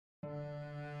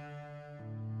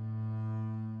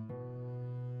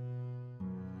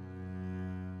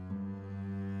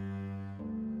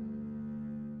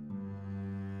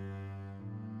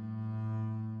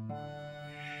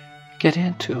Get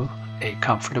into a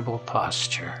comfortable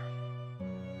posture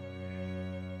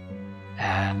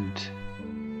and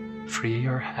free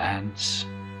your hands.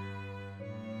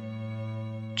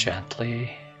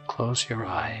 Gently close your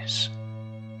eyes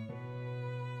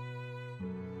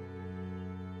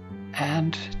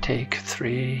and take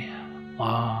 3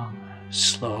 long,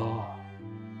 slow,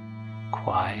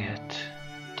 quiet,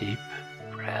 deep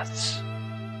breaths.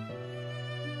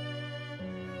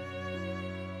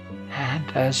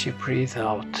 And as you breathe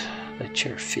out, let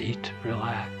your feet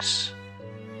relax,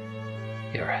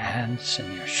 your hands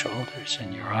and your shoulders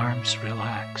and your arms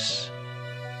relax,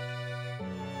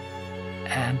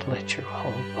 and let your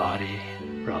whole body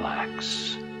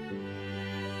relax.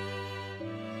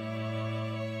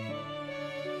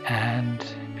 And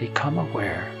become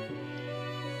aware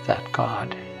that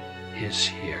God is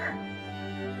here.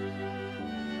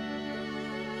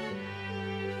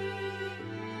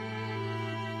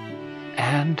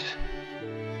 And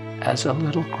as a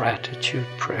little gratitude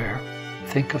prayer,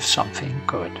 think of something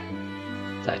good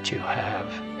that you have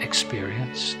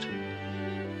experienced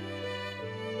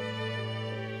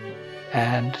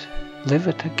and live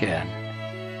it again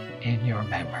in your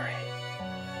memory.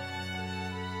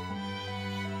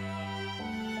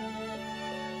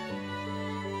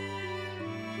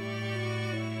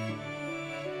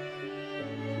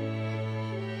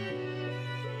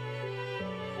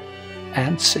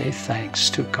 And say thanks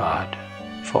to God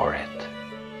for it.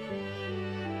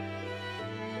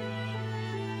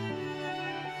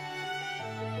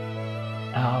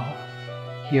 Now,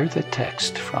 hear the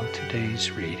text from today's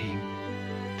reading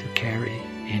to carry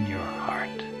in your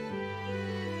heart.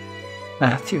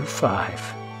 Matthew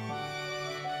 5.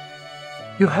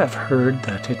 You have heard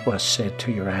that it was said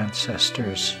to your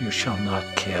ancestors, "You shall not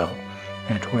kill,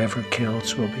 and whoever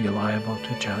kills will be liable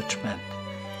to judgment."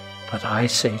 But I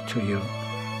say to you,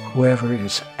 whoever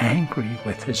is angry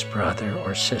with his brother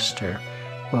or sister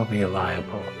will be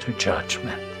liable to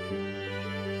judgment.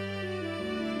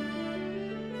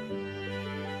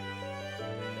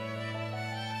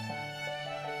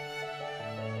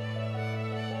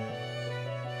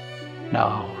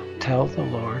 Now tell the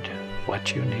Lord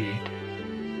what you need.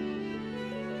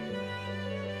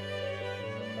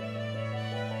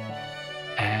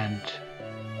 And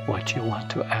what you want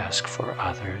to ask for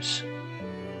others.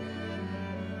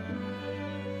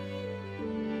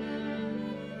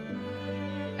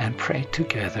 And pray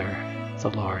together the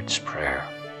Lord's Prayer.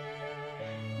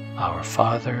 Our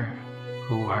Father,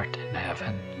 who art in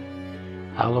heaven,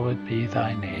 hallowed be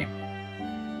thy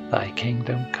name. Thy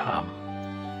kingdom come,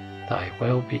 thy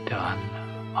will be done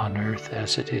on earth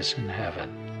as it is in heaven.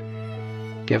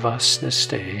 Give us this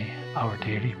day our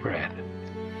daily bread,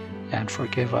 and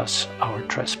forgive us our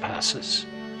trespasses,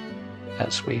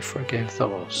 as we forgive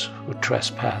those who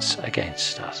trespass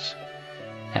against us.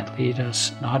 And lead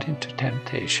us not into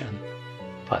temptation,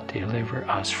 but deliver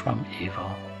us from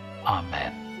evil.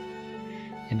 Amen.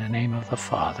 In the name of the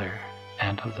Father,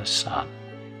 and of the Son,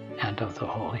 and of the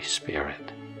Holy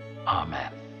Spirit.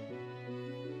 Amen.